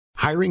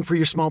Hiring for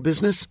your small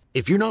business?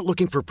 If you're not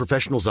looking for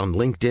professionals on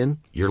LinkedIn,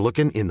 you're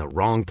looking in the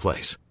wrong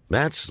place.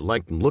 That's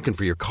like looking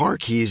for your car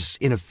keys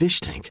in a fish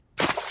tank.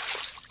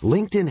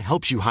 LinkedIn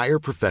helps you hire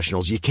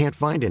professionals you can't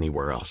find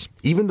anywhere else,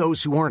 even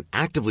those who aren't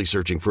actively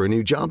searching for a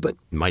new job but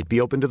might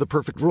be open to the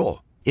perfect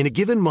role. In a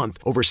given month,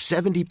 over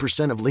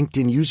 70% of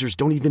LinkedIn users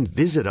don't even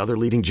visit other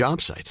leading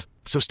job sites.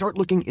 So start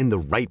looking in the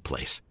right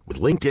place.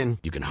 With LinkedIn,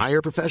 you can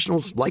hire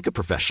professionals like a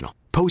professional.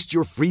 Post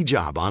your free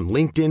job on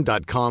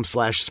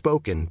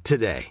linkedin.com/spoken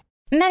today.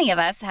 Many of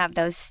us have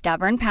those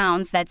stubborn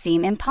pounds that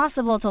seem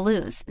impossible to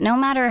lose, no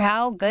matter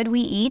how good we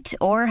eat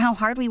or how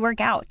hard we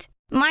work out.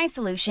 My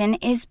solution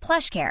is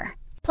PlushCare.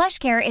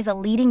 PlushCare is a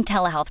leading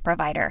telehealth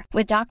provider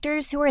with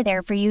doctors who are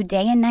there for you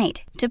day and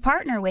night to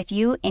partner with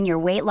you in your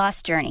weight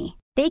loss journey.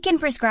 They can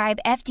prescribe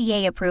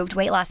FDA-approved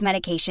weight loss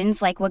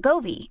medications like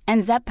Wegovy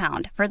and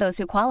Zepbound for those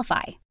who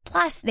qualify.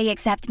 Plus, they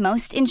accept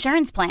most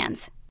insurance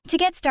plans. To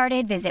get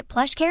started, visit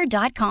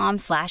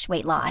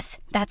plushcare.com/weightloss.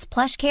 That's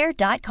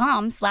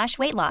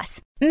plushcare.com/weightloss.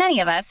 Many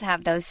of us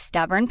have those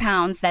stubborn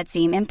pounds that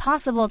seem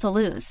impossible to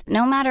lose,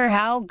 no matter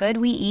how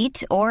good we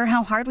eat or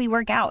how hard we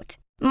work out.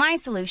 My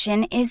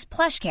solution is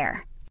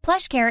PlushCare.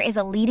 PlushCare is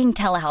a leading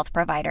telehealth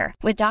provider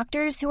with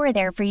doctors who are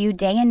there for you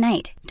day and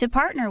night to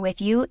partner with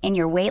you in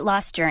your weight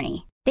loss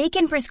journey. They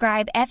can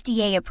prescribe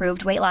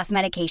FDA-approved weight loss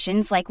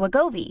medications like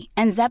Wegovy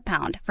and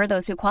Zepbound for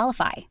those who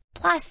qualify.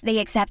 Plus, they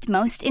accept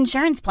most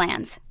insurance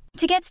plans.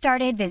 To get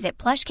started, visit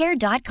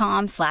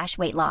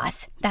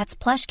plushcare.com/weightloss. That's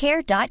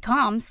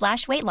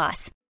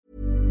plushcare.com/weightloss.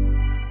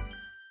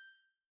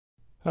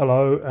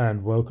 Hello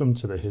and welcome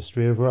to the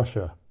History of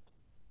Russia.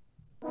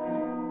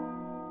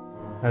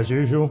 As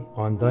usual,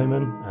 I'm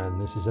Damon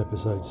and this is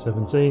episode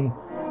 17,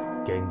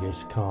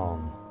 Genghis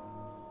Khan.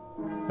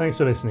 Thanks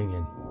for listening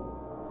in.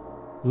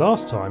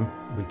 Last time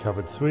we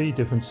covered 3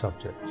 different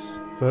subjects.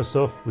 First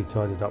off, we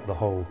tidied up the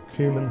whole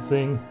Cuman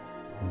thing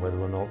and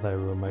whether or not they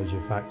were a major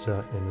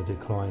factor in the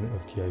decline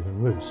of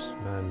Kievan Rus,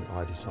 and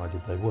I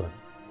decided they were.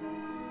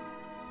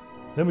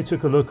 Then we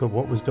took a look at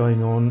what was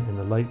going on in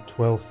the late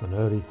 12th and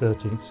early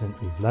 13th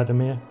century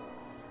Vladimir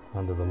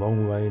under the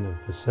long reign of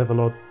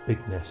Vsevolod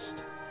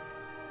Bignest.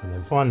 And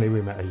then finally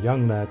we met a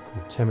young lad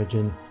called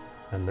Temujin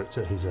and looked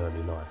at his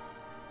early life.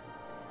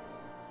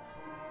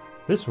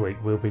 This week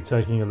we'll be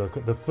taking a look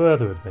at the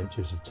further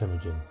adventures of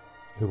Temujin,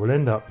 who will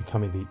end up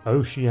becoming the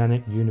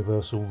oceanic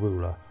universal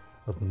ruler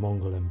of the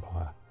Mongol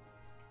Empire,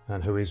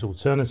 and who is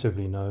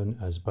alternatively known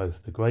as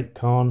both the Great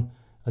Khan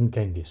and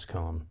Genghis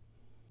Khan.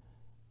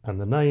 And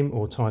the name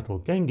or title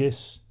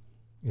Genghis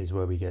is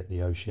where we get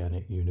the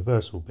oceanic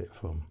universal bit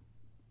from.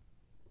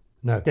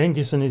 Now,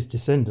 Genghis and his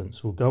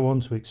descendants will go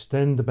on to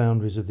extend the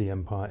boundaries of the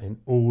empire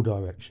in all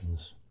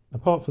directions,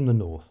 apart from the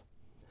north,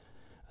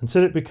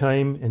 until it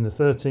became, in the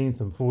 13th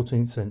and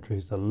 14th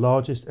centuries, the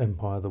largest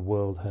empire the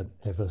world had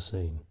ever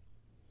seen,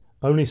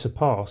 only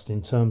surpassed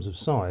in terms of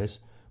size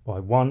by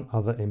one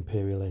other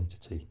imperial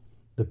entity,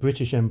 the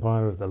British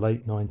Empire of the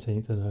late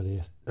 19th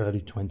and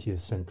early 20th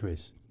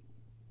centuries.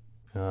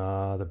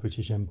 The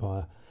British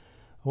Empire.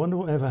 I wonder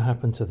what ever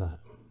happened to that.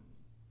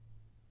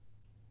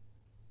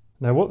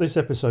 Now, what this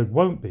episode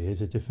won't be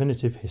is a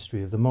definitive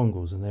history of the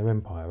Mongols and their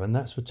empire, and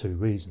that's for 2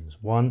 reasons.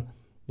 1,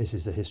 this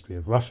is the History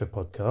of Russia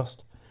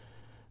podcast.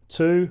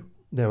 2,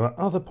 there are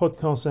other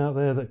podcasts out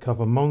there that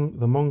cover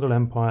the Mongol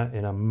Empire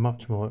in a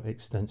much more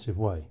extensive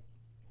way.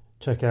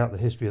 Check out the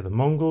History of the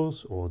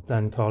Mongols or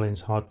Dan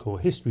Carlin's hardcore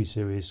history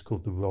series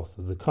called The Wrath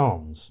of the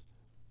Khans.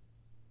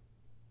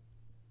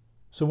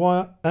 So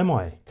why am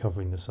I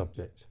covering the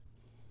subject?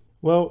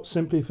 Well,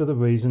 simply for the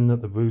reason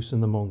that the Rus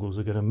and the Mongols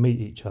are going to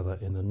meet each other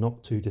in the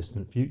not too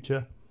distant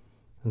future.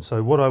 And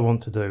so what I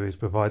want to do is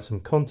provide some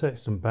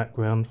context and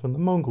background from the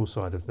Mongol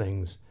side of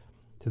things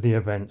to the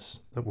events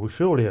that will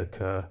shortly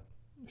occur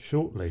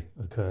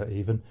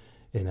even,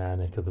 in our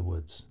neck of the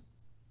woods.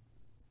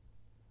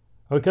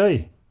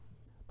 Okay,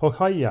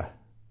 Pokhaya.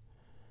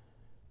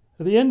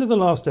 At the end of the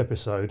last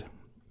episode,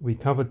 we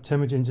covered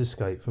Temujin's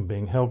escape from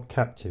being held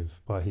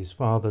captive by his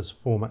father's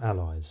former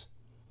allies,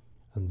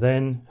 and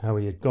then how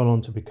he had gone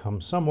on to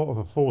become somewhat of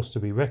a force to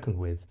be reckoned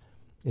with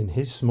in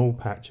his small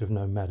patch of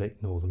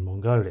nomadic northern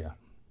Mongolia,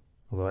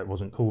 although it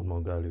wasn't called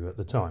Mongolia at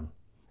the time.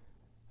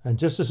 And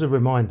just as a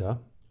reminder,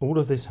 all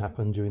of this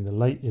happened during the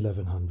late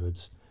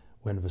 1100s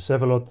when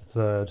Vsevolod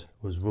III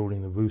was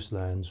ruling the Rus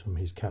lands from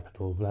his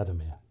capital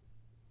Vladimir.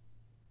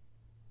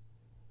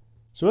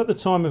 So at the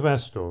time of our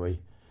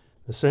story,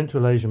 the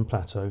Central Asian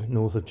plateau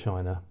north of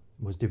China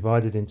was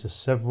divided into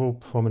several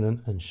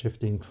prominent and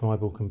shifting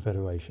tribal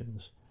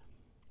confederations,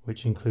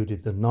 which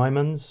included the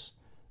Naimans,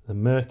 the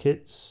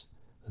Merkits,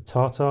 the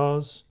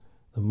Tatars,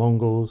 the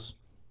Mongols,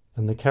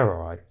 and the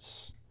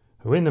Karaites,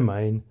 who in the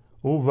main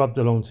all rubbed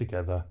along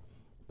together,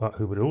 but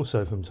who would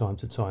also from time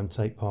to time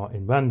take part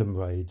in random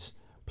raids,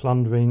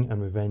 plundering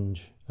and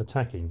revenge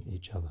attacking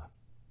each other.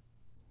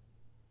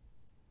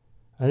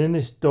 And in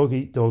this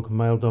dog-eat-dog,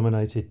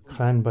 male-dominated,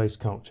 clan-based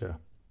culture,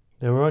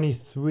 there were only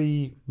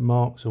 3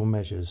 marks or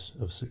measures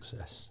of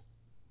success.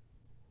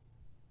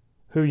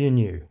 Who you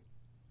knew,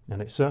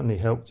 and it certainly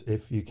helped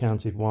if you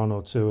counted one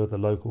or two of the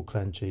local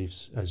clan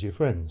chiefs as your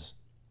friends.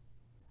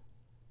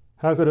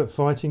 How good at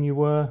fighting you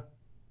were,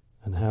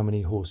 and how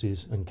many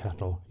horses and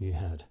cattle you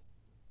had.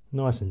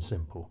 Nice and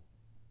simple.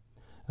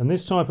 And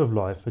this type of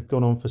life had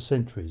gone on for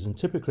centuries, and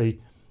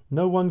typically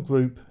no one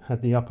group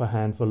had the upper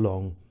hand for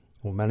long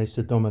or managed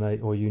to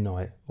dominate or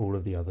unite all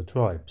of the other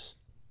tribes.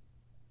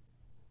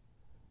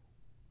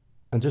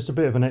 And just a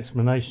bit of an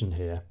explanation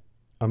here.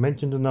 I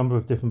mentioned a number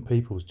of different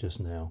peoples just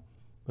now,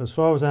 but as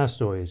far as our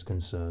story is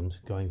concerned,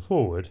 going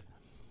forward,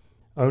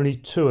 only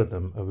two of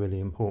them are really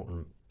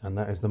important, and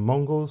that is the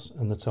Mongols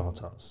and the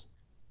Tatars.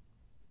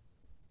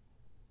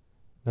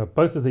 Now,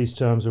 both of these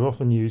terms are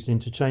often used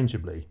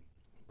interchangeably,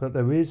 but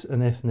there is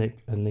an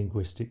ethnic and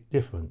linguistic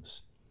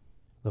difference.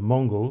 The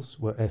Mongols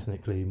were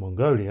ethnically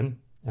Mongolian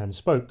and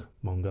spoke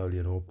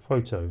Mongolian or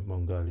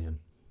Proto-Mongolian,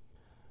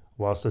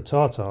 whilst the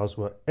Tatars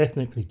were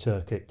ethnically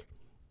Turkic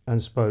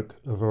and spoke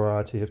a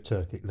variety of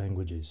Turkic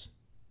languages.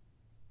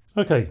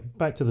 Okay,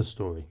 back to the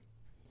story.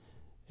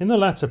 In the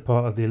latter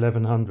part of the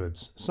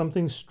 1100s,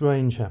 something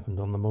strange happened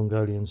on the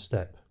Mongolian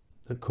steppe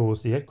that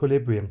caused the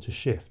equilibrium to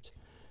shift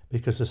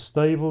because a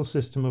stable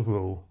system of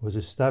rule was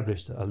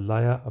established at a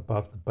layer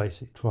above the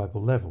basic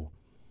tribal level,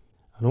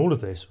 and all of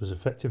this was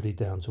effectively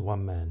down to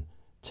one man,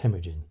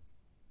 Temujin.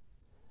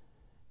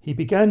 He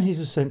began his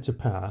ascent to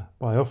power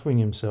by offering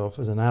himself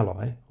as an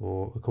ally,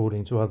 or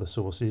according to other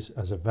sources,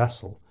 as a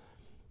vassal,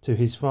 to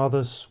his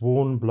father's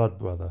sworn blood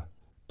brother,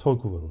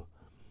 Togrul,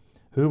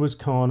 who was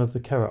Khan of the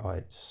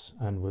Karaite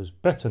and was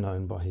better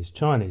known by his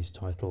Chinese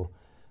title,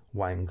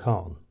 Wang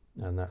Khan,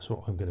 and that's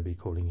what I'm going to be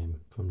calling him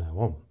from now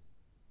on.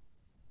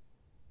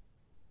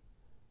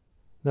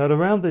 Now, at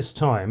around this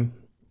time,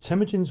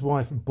 Temujin's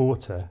wife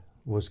Borte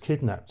was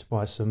kidnapped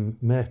by some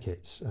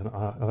merkits, and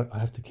I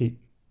have to keep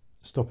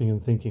stopping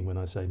and thinking when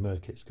I say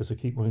merkits because I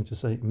keep wanting to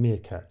say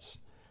meerkats.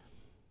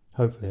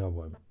 Hopefully I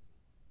won't.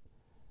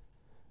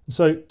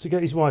 So, to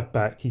get his wife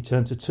back, he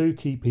turned to two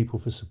key people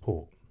for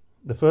support.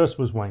 The first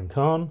was Wang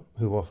Khan,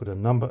 who offered a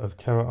number of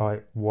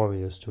Karaite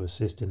warriors to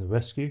assist in the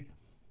rescue.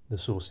 The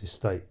sources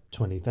state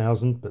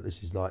 20,000, but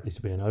this is likely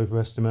to be an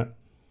overestimate.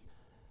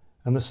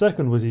 And the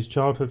second was his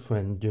childhood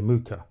friend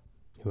Jamuka,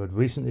 who had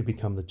recently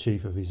become the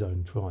chief of his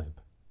own tribe.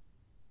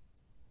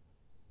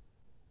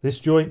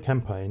 This joint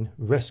campaign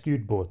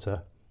rescued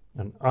Borte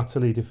and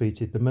utterly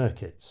defeated the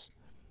merkits,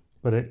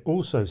 but it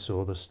also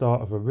saw the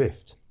start of a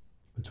rift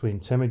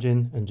between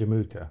Temujin and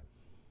Jamuka,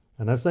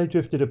 and as they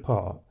drifted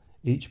apart,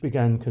 each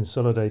began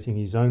consolidating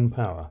his own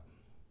power,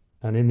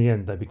 and in the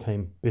end they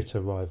became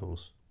bitter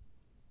rivals.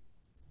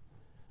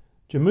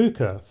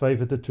 Jamuka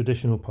favoured the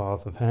traditional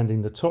path of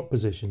handing the top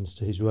positions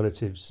to his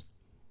relatives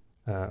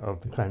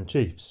of the clan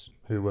chiefs,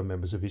 who were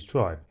members of his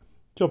tribe.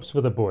 Jobs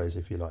for the boys,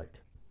 if you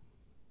like.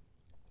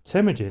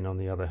 Temujin, on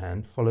the other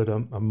hand, followed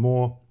a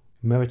more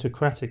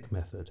meritocratic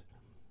method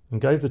and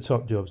gave the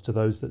top jobs to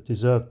those that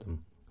deserved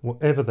them,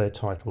 whatever their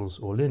titles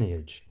or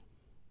lineage.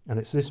 And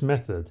it's this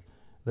method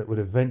that would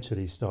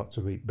eventually start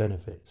to reap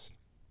benefits.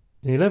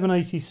 In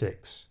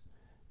 1186,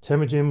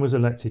 Temujin was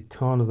elected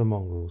Khan of the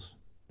Mongols,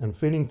 and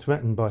feeling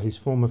threatened by his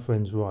former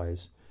friend's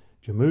rise,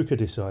 Jamuka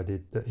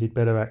decided that he'd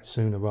better act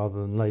sooner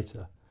rather than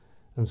later,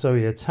 and so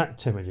he attacked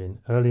Temujin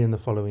early in the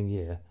following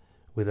year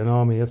with an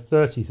army of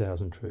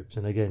 30,000 troops,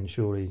 and again,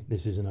 surely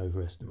this is an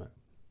overestimate.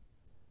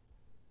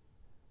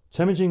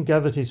 Temujin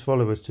gathered his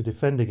followers to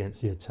defend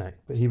against the attack,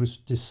 but he was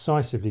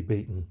decisively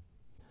beaten.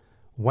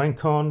 Wang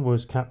Khan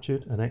was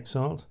captured and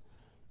exiled,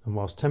 and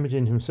whilst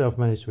Temujin himself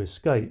managed to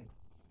escape,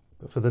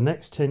 but for the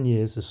next 10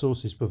 years the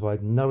sources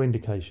provide no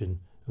indication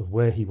of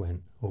where he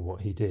went or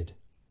what he did.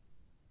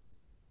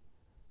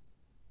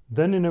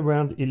 Then in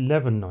around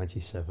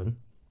 1197,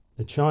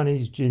 the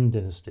Chinese Jin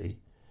dynasty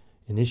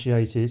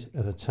initiated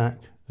an attack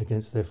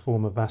against their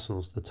former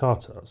vassals, the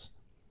Tatars,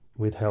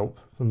 with help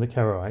from the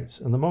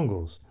Karaites and the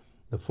Mongols,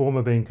 the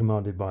former being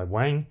commanded by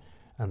Wang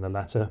and the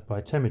latter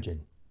by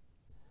Temujin.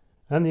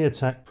 And the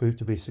attack proved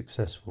to be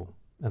successful,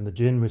 and the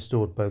Jin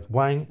restored both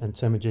Wang and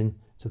Temujin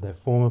to their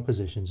former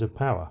positions of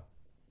power.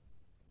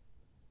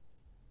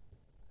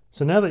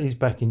 So now that he's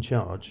back in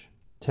charge,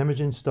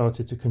 Temujin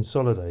started to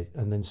consolidate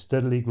and then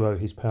steadily grow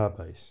his power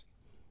base.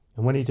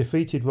 And when he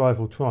defeated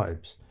rival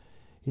tribes,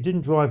 he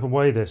didn't drive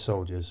away their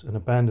soldiers and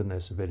abandon their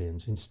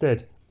civilians.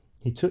 Instead,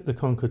 he took the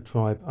conquered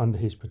tribe under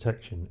his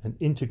protection and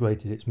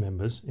integrated its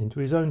members into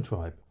his own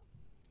tribe.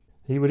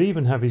 He would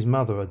even have his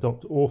mother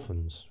adopt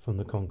orphans from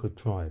the conquered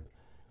tribe,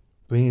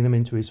 bringing them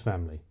into his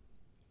family.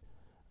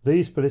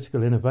 These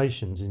political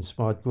innovations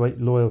inspired great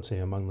loyalty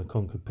among the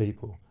conquered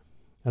people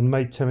and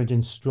made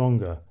Temujin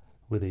stronger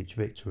with each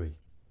victory.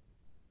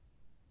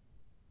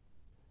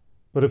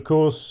 But of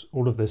course,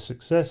 all of this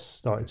success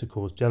started to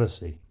cause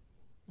jealousy,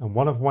 and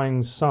one of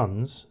Wang's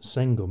sons,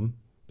 Sengum,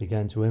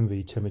 began to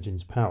envy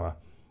Temujin's power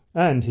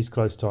and his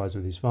close ties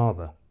with his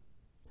father.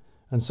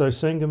 And so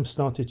Sengum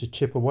started to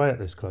chip away at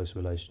this close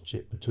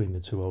relationship between the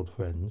two old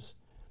friends,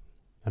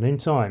 and in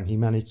time he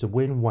managed to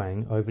win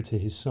Wang over to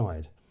his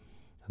side.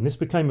 And this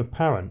became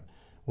apparent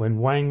when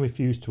Wang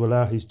refused to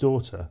allow his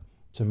daughter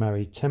to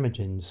marry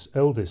Temujin's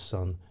eldest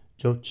son,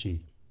 Jochi.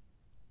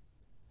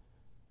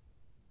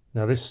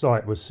 Now this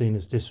site was seen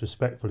as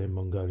disrespectful in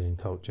Mongolian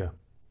culture,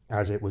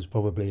 as it was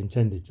probably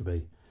intended to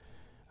be,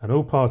 and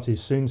all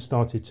parties soon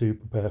started to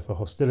prepare for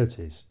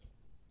hostilities.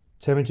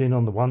 Temujin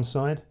on the one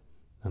side,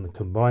 and the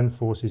combined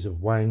forces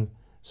of Wang,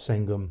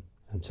 Sengum,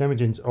 and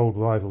Temujin's old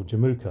rival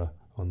Jamuka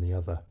on the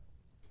other.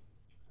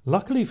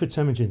 Luckily for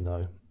Temujin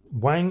though,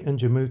 Wang and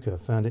Jamuka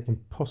found it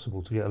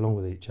impossible to get along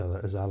with each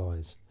other as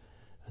allies,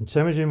 and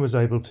Temujin was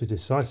able to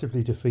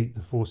decisively defeat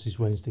the forces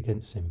waged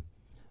against him,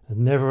 and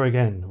never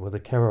again were the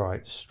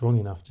Karaites strong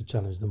enough to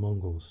challenge the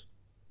Mongols.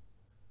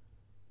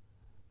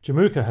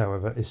 Jamuka,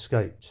 however,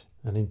 escaped,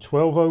 and in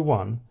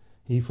 1201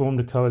 he formed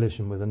a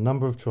coalition with a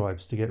number of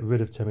tribes to get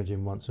rid of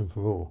Temujin once and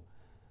for all,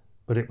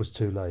 but it was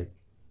too late,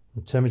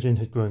 and Temujin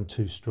had grown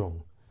too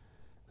strong.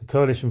 The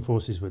coalition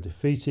forces were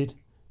defeated,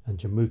 and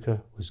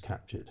Jamuka was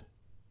captured.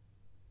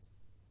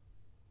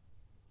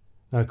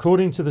 Now,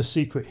 according to the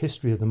secret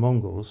history of the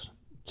Mongols,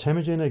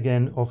 Temujin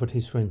again offered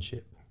his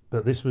friendship,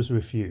 but this was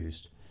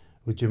refused,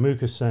 with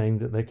Jamuka saying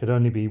that there could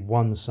only be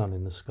one sun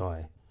in the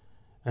sky,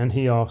 and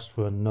he asked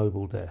for a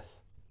noble death.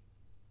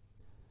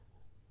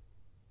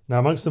 Now,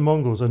 amongst the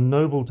Mongols, a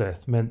noble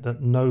death meant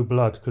that no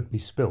blood could be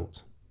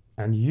spilt,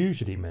 and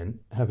usually meant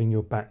having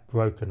your back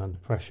broken under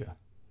pressure,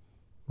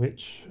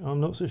 which I'm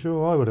not so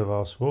sure I would have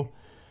asked for,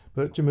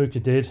 but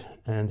Jamuka did,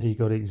 and he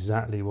got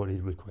exactly what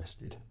he'd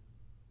requested.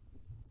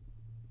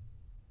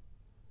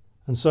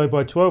 And so by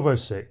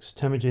 1206,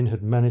 Temujin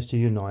had managed to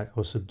unite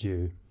or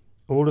subdue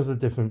all of the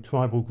different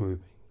tribal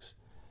groupings,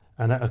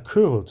 and at a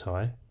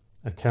Kurultai,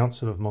 a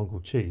council of Mongol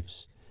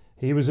chiefs,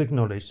 he was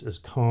acknowledged as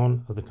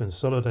Khan of the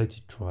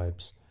consolidated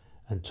tribes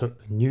and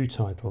took the new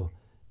title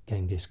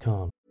Genghis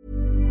Khan.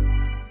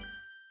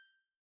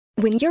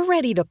 When you're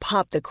ready to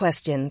pop the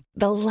question,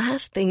 the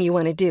last thing you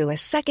want to do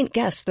is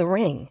second-guess the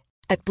ring.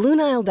 At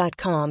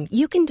BlueNile.com,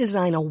 you can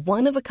design a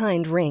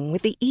one-of-a-kind ring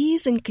with the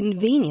ease and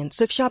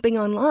convenience of shopping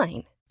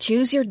online.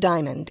 Choose your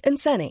diamond and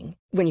setting.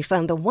 When you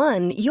find the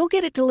one, you'll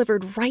get it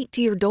delivered right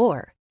to your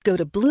door. Go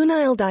to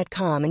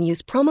BlueNile.com and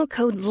use promo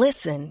code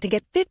LISTEN to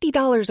get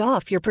 $50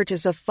 off your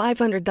purchase of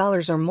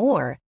 $500 or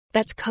more.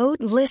 That's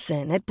code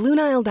LISTEN at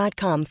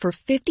BlueNile.com for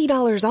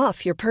 $50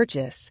 off your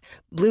purchase.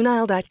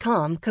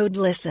 BlueNile.com, code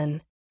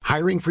LISTEN.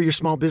 Hiring for your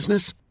small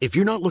business? If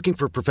you're not looking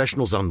for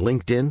professionals on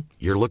LinkedIn,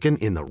 you're looking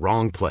in the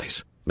wrong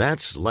place.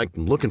 That's like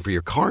looking for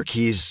your car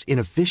keys in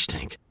a fish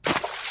tank.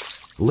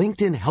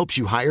 LinkedIn helps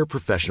you hire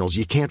professionals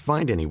you can't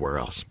find anywhere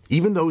else,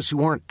 even those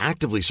who aren't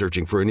actively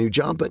searching for a new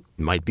job but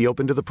might be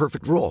open to the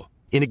perfect role.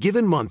 In a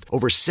given month,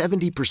 over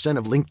 70%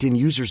 of LinkedIn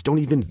users don't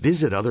even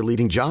visit other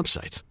leading job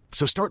sites.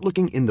 So start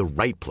looking in the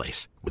right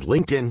place. With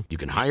LinkedIn, you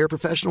can hire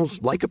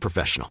professionals like a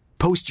professional.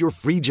 Post your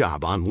free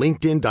job on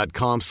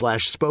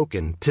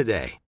linkedin.com/spoken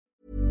today.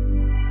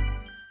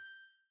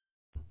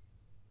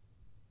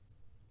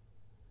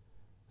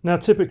 Now,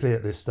 typically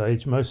at this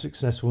stage, most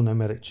successful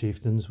nomadic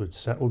chieftains would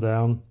settle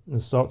down and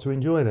start to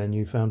enjoy their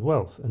newfound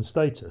wealth and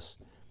status.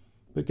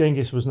 But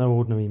Genghis was no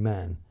ordinary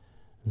man,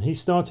 and he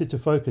started to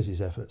focus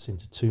his efforts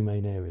into two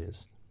main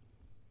areas.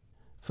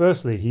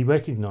 Firstly, he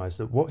recognised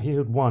that what he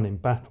had won in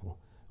battle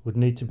would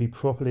need to be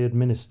properly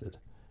administered,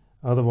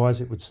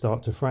 otherwise it would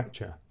start to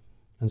fracture,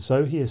 and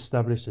so he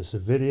established a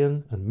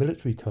civilian and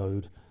military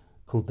code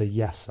called the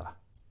Yasa.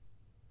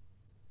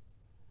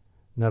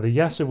 Now, the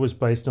Yasa was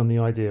based on the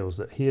ideals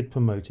that he had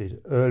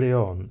promoted early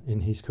on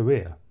in his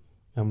career,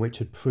 and which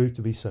had proved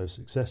to be so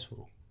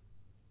successful.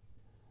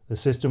 The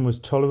system was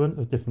tolerant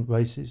of different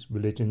races,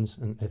 religions,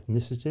 and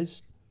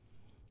ethnicities,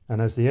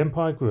 and as the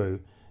empire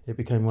grew, it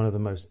became one of the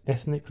most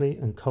ethnically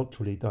and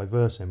culturally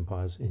diverse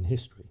empires in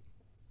history.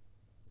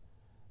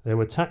 There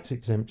were tax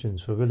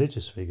exemptions for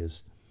religious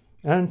figures,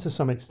 and to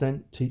some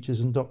extent,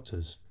 teachers and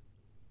doctors.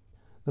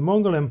 The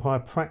Mongol Empire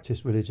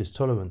practiced religious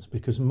tolerance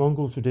because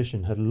Mongol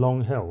tradition had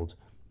long held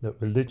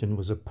that religion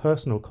was a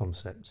personal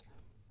concept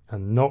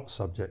and not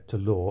subject to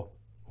law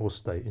or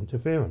state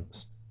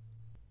interference.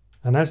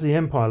 And as the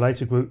empire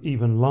later grew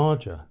even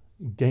larger,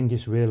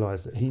 Genghis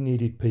realized that he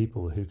needed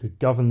people who could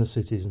govern the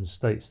cities and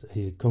states that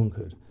he had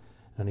conquered,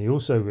 and he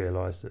also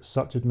realized that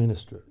such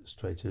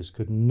administrators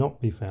could not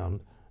be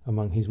found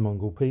among his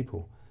Mongol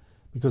people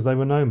because they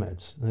were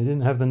nomads and they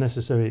didn't have the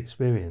necessary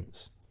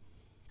experience.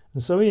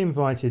 And so he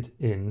invited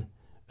in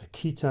a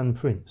Khitan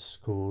prince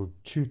called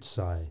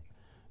Chutsai,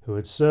 who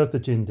had served the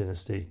Jin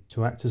dynasty,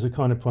 to act as a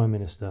kind of prime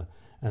minister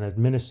and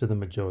administer the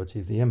majority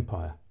of the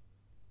empire.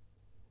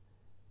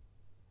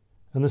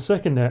 And the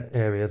second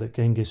area that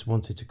Genghis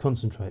wanted to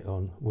concentrate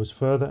on was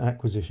further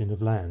acquisition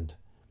of land,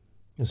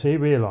 as he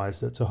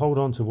realised that to hold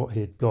on to what he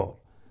had got,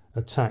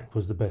 attack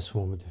was the best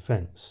form of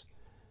defence.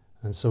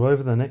 And so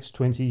over the next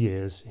 20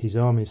 years, his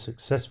armies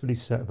successfully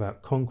set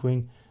about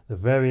conquering the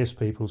various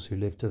peoples who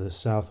lived to the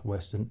south,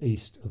 west and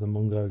east of the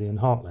Mongolian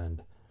heartland.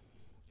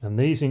 And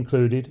these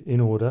included, in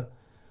order,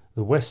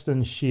 the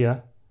Western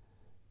Xia,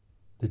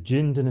 the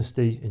Jin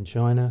dynasty in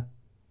China,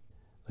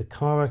 the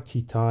Kara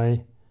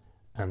Khitai,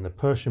 and the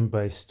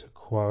Persian-based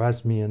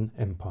Khwarezmian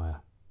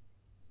Empire.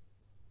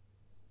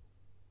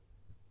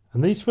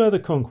 And these further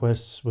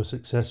conquests were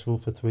successful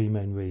for three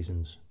main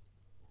reasons.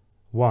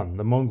 1.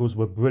 The Mongols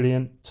were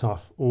brilliant,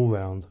 tough,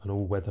 all-round and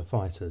all-weather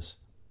fighters.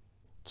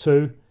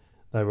 2.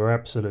 They were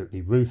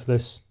absolutely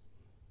ruthless.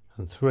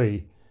 And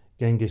 3.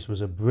 Genghis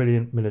was a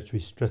brilliant military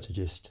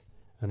strategist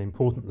and,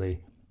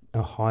 importantly,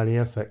 a highly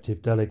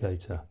effective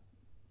delegator.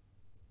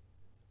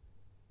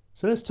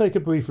 So let's take a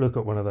brief look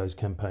at one of those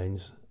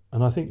campaigns,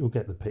 and I think you'll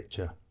get the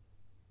picture.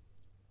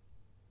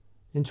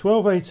 In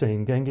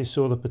 1218, Genghis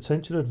saw the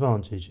potential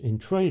advantage in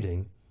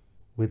trading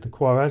with the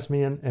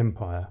Khwarezmian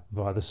Empire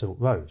via the Silk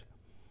Road,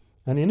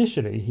 and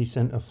initially he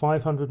sent a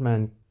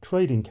 500-man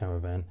trading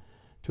caravan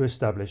to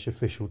establish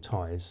official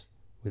ties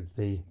with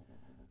the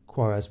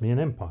Khwarezmian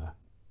Empire.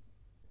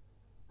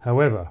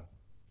 However,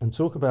 and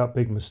talk about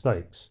big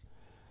mistakes,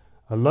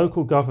 a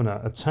local governor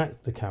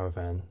attacked the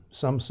caravan,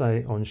 some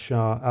say on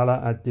Shah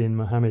Ala ad-Din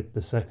Muhammad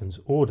II's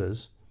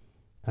orders,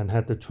 and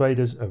had the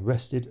traders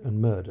arrested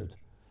and murdered.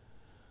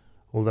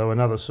 Although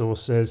another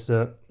source says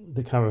that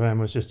the caravan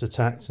was just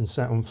attacked and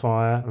set on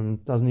fire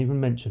and doesn't even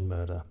mention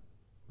murder.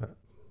 But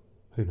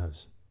who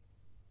knows?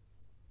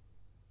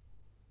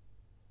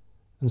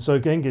 And so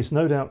Genghis,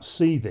 no doubt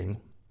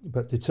seething,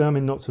 but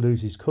determined not to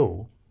lose his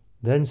cool,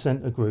 then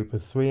sent a group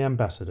of 3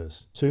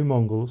 ambassadors, 2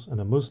 Mongols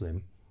and a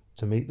Muslim,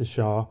 to meet the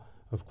Shah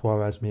of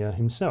Khwarezmia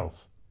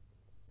himself.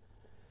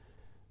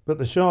 But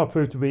the Shah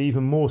proved to be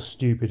even more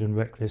stupid and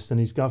reckless than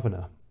his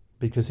governor,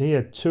 because he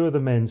had 2 of the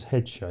men's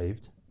heads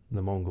shaved,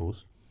 the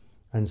Mongols,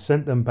 and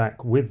sent them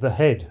back with the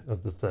head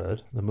of the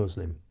 3rd, the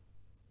Muslim.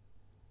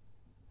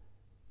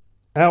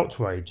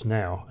 Outraged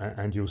now,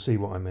 and you'll see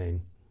what I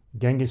mean,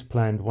 Genghis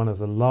planned one of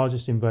the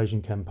largest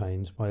invasion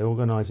campaigns by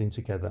organising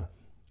together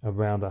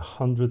around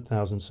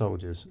 100,000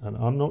 soldiers, and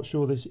I'm not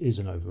sure this is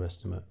an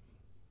overestimate.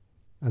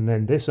 And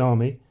then this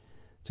army,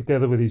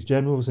 together with his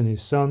generals and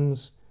his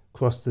sons,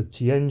 crossed the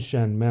Tian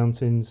Shan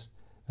mountains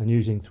and,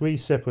 using 3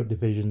 separate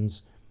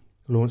divisions,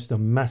 launched a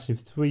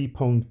massive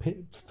three-pronged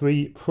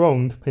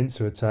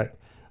pincer attack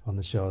on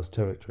the Shah's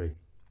territory.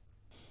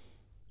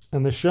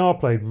 And the Shah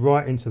played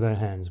right into their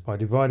hands by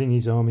dividing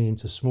his army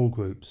into small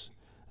groups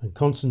and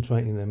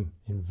concentrating them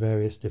in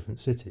various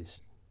different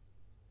cities.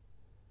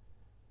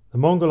 The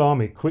Mongol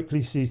army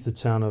quickly seized the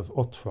town of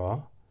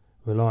Otrar,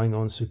 relying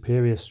on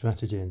superior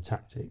strategy and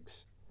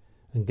tactics,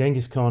 and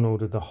Genghis Khan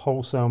ordered the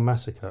wholesale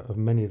massacre of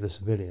many of the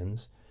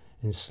civilians,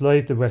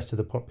 enslaved the rest of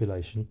the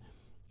population,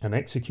 and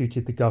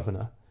executed the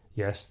governor,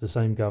 yes, the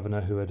same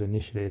governor who had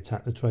initially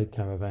attacked the trade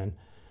caravan,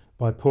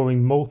 by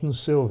pouring molten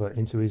silver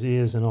into his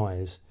ears and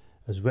eyes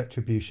as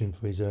retribution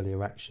for his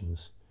earlier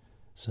actions.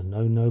 So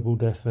no noble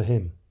death for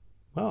him.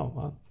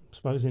 Well, I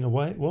suppose in a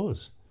way it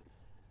was.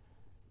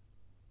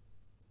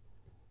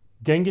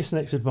 Genghis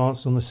next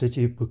advanced on the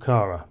city of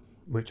Bukhara,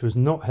 which was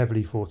not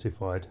heavily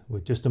fortified,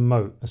 with just a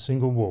moat, a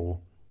single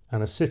wall,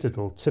 and a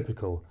citadel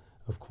typical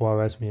of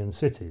Khwarezmian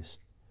cities.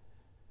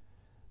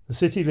 The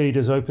city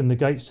leaders opened the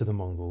gates to the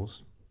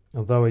Mongols,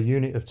 although a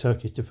unit of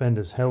Turkish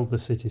defenders held the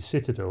city's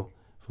citadel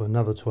for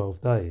another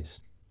 12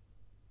 days.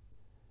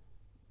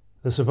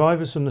 The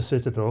survivors from the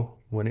citadel,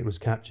 when it was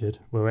captured,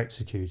 were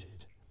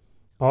executed.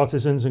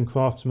 Artisans and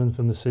craftsmen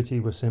from the city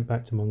were sent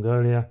back to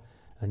Mongolia,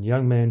 and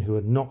young men who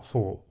had not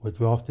fought were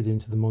drafted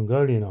into the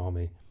Mongolian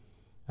army,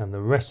 and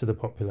the rest of the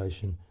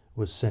population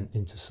was sent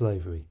into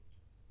slavery.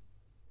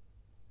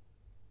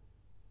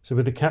 So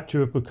with the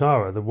capture of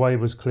Bukhara, the way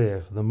was clear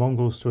for the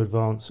Mongols to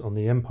advance on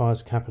the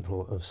empire's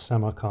capital of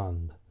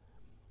Samarkand,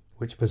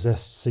 which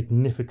possessed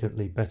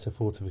significantly better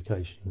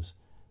fortifications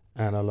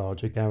and a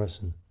larger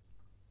garrison.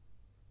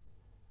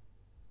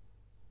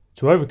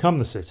 To overcome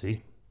the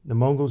city, the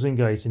Mongols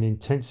engaged in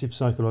intensive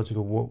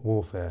psychological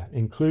warfare,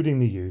 including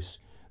the use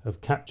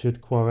of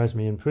captured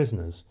Khwarezmian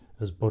prisoners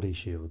as body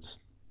shields.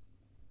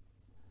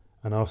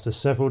 And after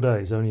several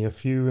days, only a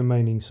few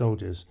remaining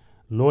soldiers,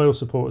 loyal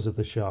supporters of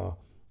the Shah,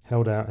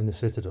 held out in the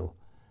citadel.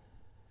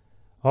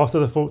 After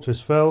the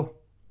fortress fell,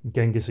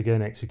 Genghis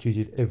again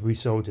executed every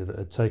soldier that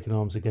had taken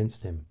arms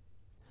against him.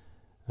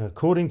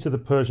 According to the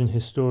Persian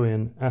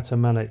historian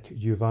Atamalik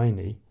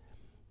Yuvaini,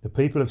 the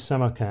people of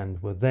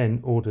Samarkand were then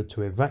ordered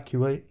to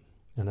evacuate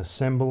and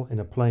assemble in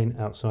a plain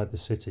outside the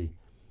city,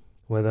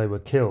 where they were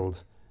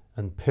killed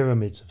and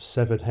pyramids of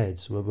severed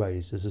heads were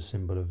raised as a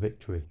symbol of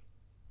victory.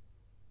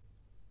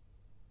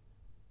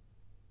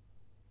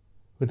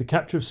 With the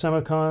capture of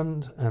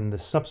Samarkand and the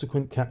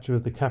subsequent capture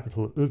of the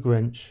capital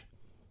Ugrench,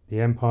 the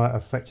empire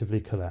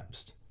effectively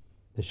collapsed.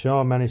 The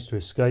Shah managed to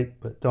escape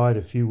but died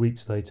a few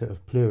weeks later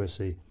of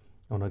pleurisy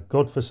on a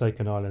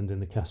god-forsaken island in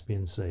the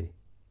Caspian Sea.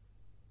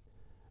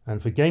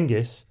 And for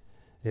Genghis,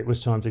 it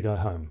was time to go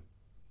home.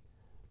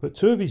 But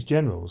 2 of his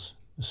generals,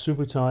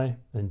 Subutai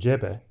and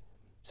Jebe,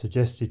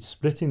 suggested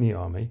splitting the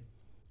army,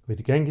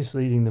 with Genghis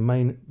leading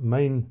the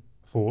main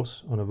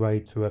force on a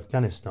raid through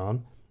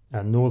Afghanistan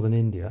and northern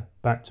India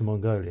back to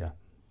Mongolia,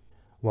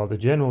 while the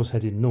generals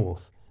headed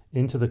north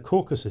into the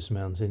Caucasus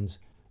Mountains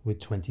with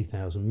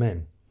 20,000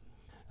 men.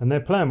 And their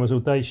plan was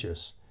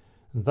audacious.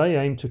 They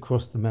aimed to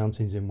cross the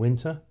mountains in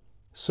winter,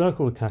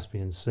 circle the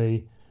Caspian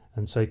Sea,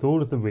 and take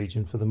all of the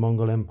region for the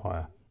Mongol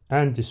Empire,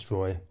 and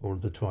destroy all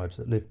of the tribes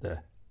that lived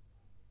there.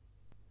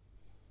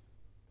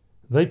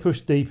 They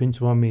pushed deep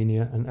into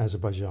Armenia and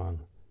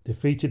Azerbaijan,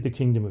 defeated the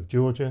Kingdom of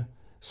Georgia,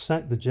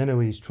 sacked the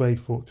Genoese trade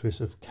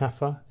fortress of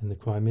Kaffa in the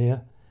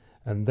Crimea,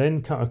 and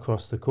then cut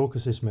across the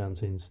Caucasus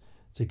Mountains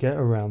to get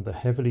around the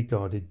heavily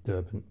guarded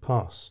Derbent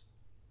Pass.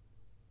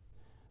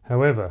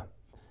 However,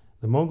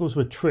 the Mongols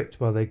were tricked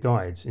by their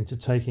guides into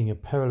taking a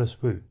perilous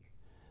route,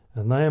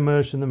 and they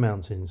emerged from the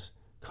mountains,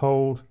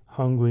 cold,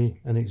 hungry,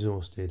 and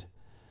exhausted,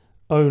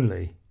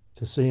 only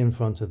to see in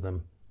front of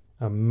them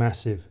a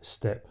massive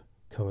steppe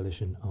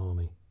coalition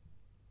army.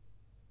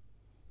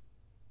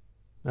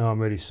 Now, I'm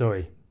really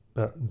sorry,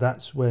 but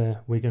that's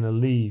where we're going to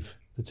leave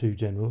the two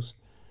generals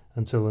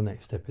until the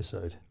next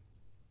episode.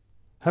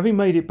 Having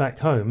made it back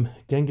home,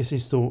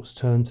 Genghis's thoughts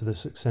turned to the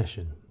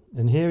succession,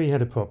 and here he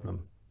had a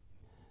problem.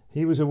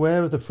 He was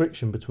aware of the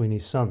friction between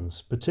his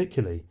sons,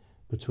 particularly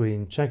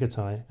between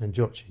Chagatai and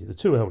Jochi, the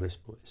two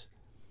eldest boys,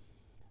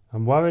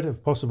 and worried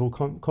of possible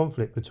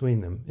conflict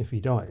between them if he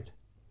died.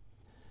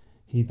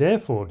 He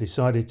therefore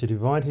decided to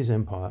divide his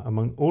empire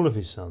among all of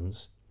his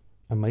sons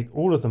and make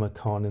all of them a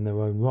Khan in their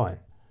own right,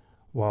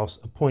 whilst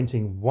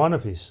appointing one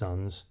of his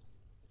sons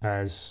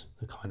as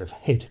the kind of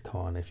head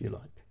Khan, if you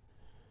like.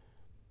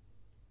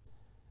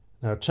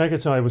 Now,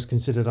 Chagatai was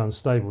considered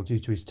unstable due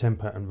to his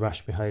temper and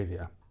rash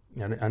behaviour,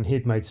 and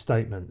he'd made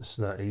statements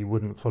that he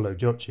wouldn't follow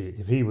Jochi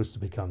if he was to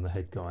become the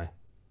head guy.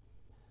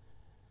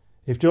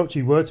 If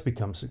Jochi were to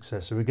become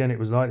successor, again it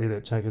was likely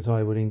that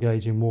Chagatai would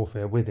engage in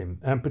warfare with him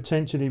and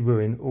potentially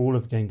ruin all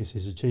of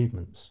Genghis's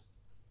achievements.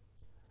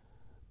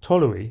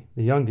 Tolui,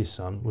 the youngest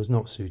son, was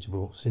not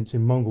suitable, since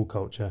in Mongol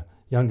culture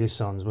youngest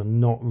sons were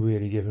not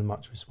really given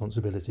much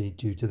responsibility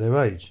due to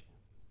their age.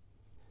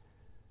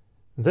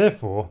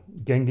 Therefore,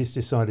 Genghis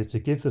decided to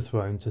give the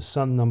throne to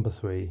son number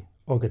 3,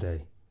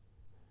 Ogedei.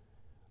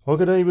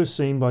 Ogedei was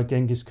seen by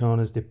Genghis Khan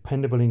as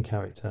dependable in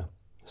character,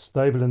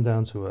 stable and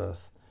down to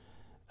earth,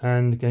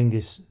 and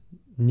Genghis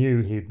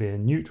knew he'd be a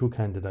neutral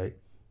candidate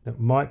that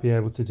might be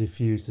able to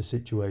defuse the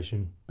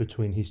situation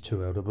between his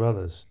two elder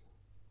brothers.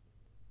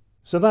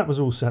 So that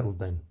was all settled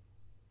then.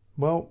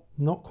 Well,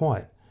 not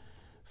quite.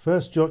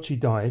 First Jochi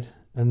died,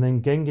 and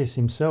then Genghis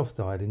himself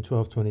died in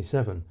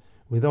 1227,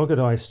 with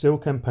Ogedei still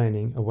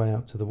campaigning away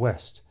out to the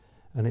west,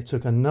 and it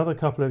took another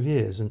couple of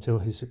years until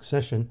his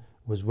succession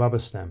was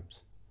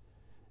rubber-stamped.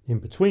 In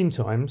between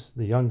times,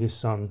 the youngest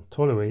son,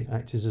 Tolui,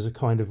 acted as a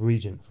kind of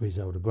regent for his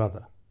elder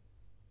brother.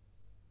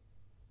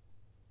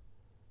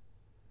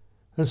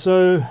 And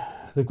so,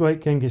 the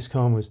great Genghis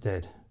Khan was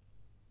dead.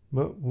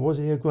 But was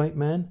he a great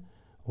man,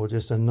 or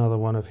just another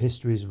one of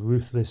history's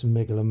ruthless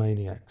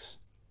megalomaniacs?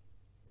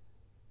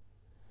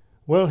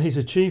 Well, his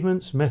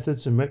achievements,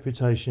 methods and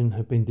reputation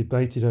have been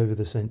debated over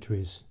the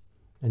centuries,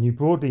 and you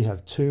broadly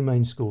have two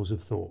main schools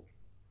of thought.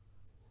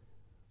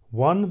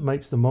 One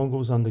makes the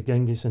Mongols under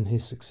Genghis and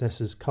his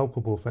successors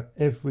culpable for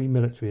every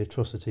military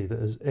atrocity that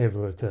has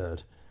ever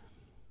occurred,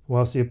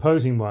 whilst the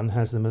opposing one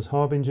has them as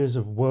harbingers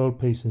of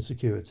world peace and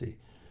security,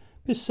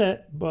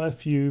 beset by a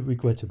few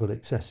regrettable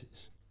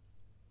excesses.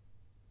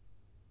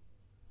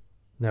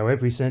 Now,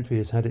 every century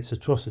has had its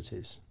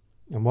atrocities,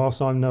 and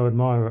whilst I'm no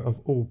admirer of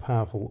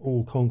all-powerful,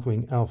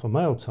 all-conquering alpha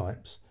male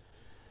types,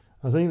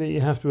 I think that you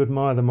have to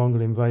admire the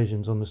Mongol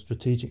invasions on the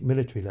strategic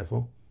military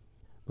level.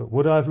 But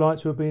would I have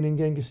liked to have been in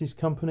Genghis's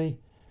company?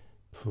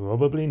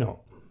 Probably not.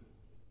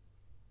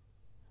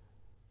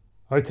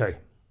 Okay,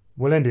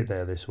 we'll end it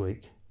there this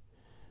week.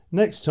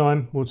 Next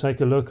time, we'll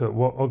take a look at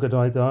what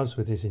Ogedei does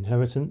with his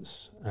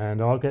inheritance,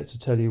 and I'll get to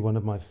tell you one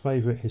of my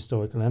favourite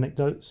historical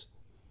anecdotes,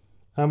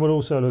 and we'll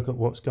also look at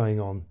what's going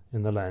on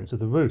in the lands of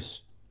the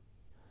Rus.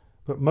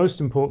 But most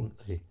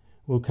importantly,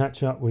 we'll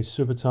catch up with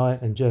Subutai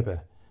and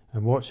Jebe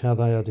and watch how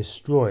they are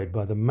destroyed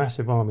by the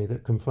massive army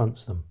that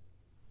confronts them.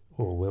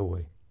 Or will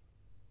we?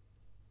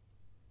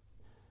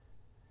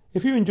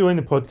 If you're enjoying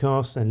the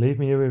podcast, then leave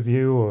me a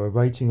review or a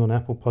rating on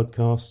Apple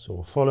Podcasts,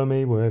 or follow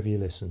me wherever you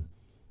listen.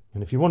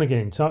 And if you want to get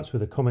in touch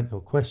with a comment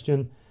or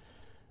question,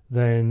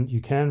 then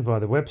you can via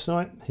the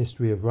website,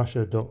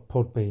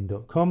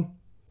 historyofrussia.podbean.com.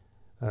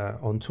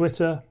 On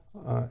Twitter,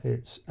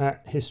 it's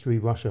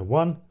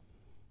 @historyrussia1,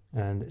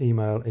 and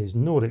email is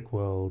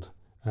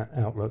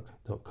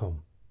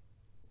nordicworld@outlook.com.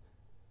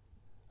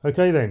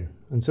 Okay then,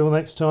 until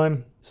next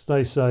time,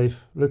 stay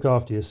safe, look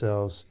after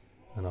yourselves,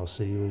 and I'll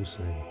see you all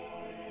soon.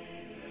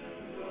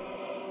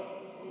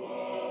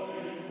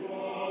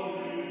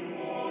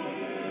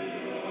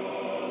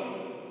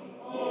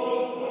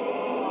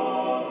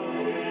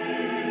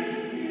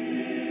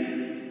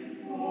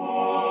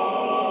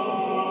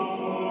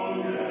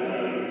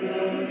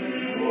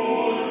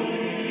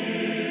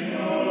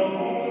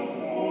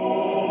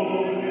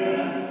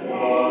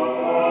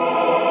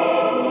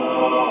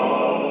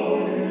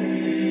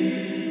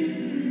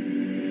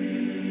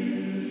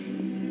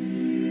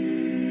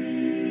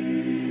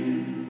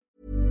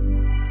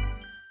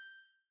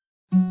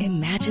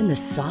 Imagine the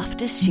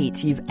softest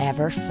sheets you've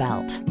ever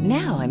felt.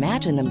 Now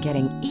imagine them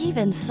getting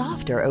even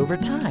softer over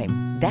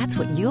time. That's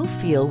what you'll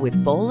feel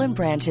with Boll &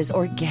 Branch's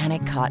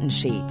organic cotton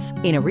sheets.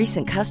 In a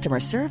recent customer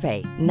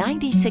survey,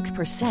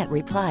 96%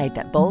 replied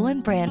that Boll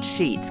 & Branch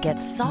sheets get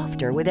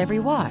softer with every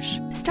wash.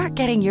 Start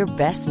getting your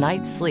best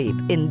night's sleep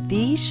in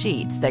these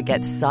sheets that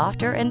get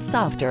softer and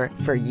softer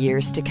for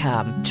years to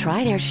come.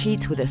 Try their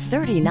sheets with a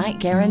 30-night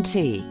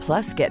guarantee.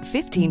 Plus, get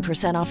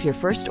 15% off your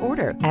first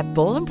order at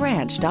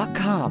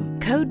bollandbranch.com.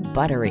 Code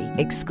BUTTERY.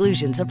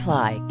 Exclusions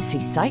apply. See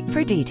site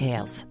for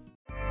details.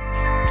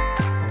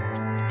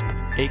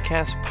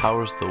 Acast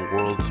powers the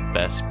world's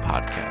best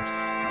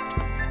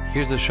podcasts.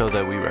 Here's a show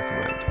that we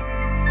recommend.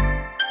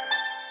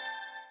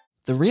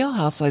 The Real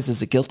Housewives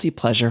is a guilty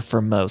pleasure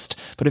for most,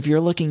 but if you're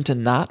looking to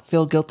not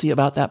feel guilty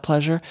about that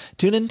pleasure,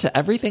 tune in to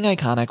Everything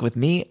Iconic with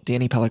me,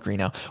 Danny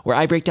Pellegrino, where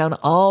I break down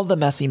all the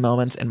messy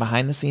moments and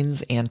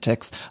behind-the-scenes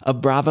antics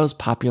of Bravo's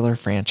popular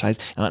franchise.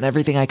 And on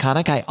Everything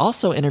Iconic, I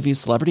also interview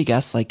celebrity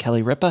guests like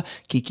Kelly Ripa,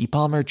 Keke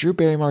Palmer, Drew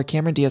Barrymore,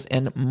 Cameron Diaz,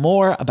 and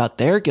more about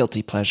their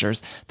guilty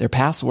pleasures, their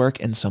past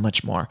work, and so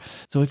much more.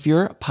 So if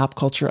you're pop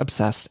culture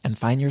obsessed and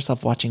find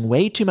yourself watching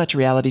way too much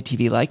reality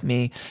TV like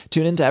me,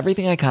 tune in to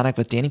Everything Iconic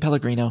with Danny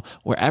Pellegrino,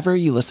 wherever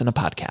you listen to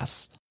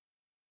podcasts.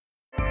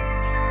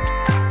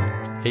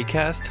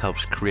 Acast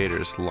helps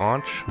creators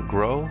launch,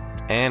 grow,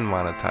 and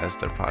monetize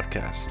their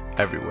podcasts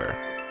everywhere.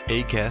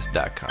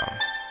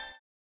 Acast.com.